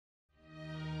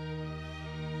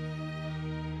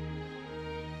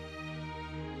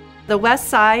The West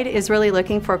Side is really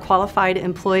looking for qualified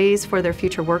employees for their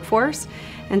future workforce.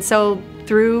 And so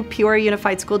through Peoria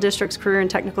Unified School District's career and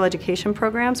technical education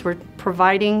programs, we're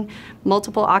providing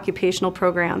multiple occupational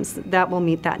programs that will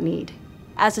meet that need.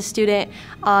 As a student,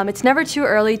 it's never too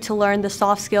early to learn the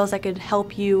soft skills that could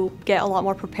help you get a lot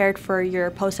more prepared for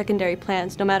your post-secondary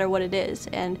plans, no matter what it is.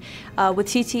 And with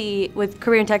CTE, with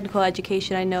career and technical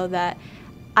education, I know that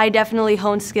I definitely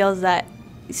honed skills that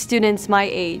students my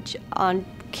age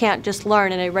can't just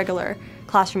learn in a regular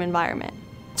classroom environment.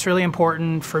 It's really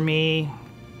important for me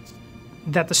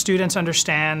that the students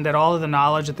understand that all of the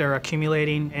knowledge that they're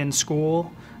accumulating in school,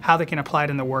 how they can apply it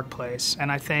in the workplace. And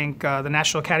I think the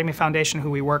National Academy Foundation, who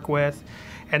we work with,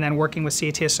 and then working with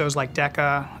CTSOs like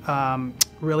DECA,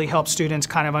 really help students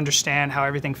kind of understand how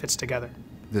everything fits together.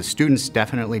 The students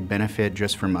definitely benefit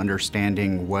just from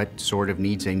understanding what sort of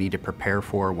needs they need to prepare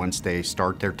for once they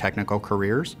start their technical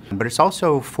careers. But it's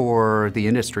also for the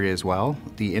industry as well.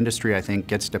 The industry, I think,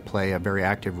 gets to play a very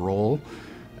active role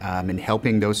in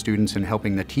helping those students and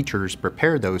helping the teachers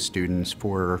prepare those students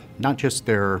for not just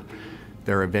their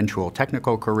eventual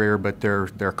technical career, but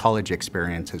their college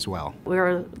experience as well.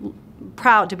 We're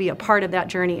proud to be a part of that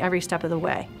journey every step of the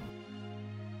way.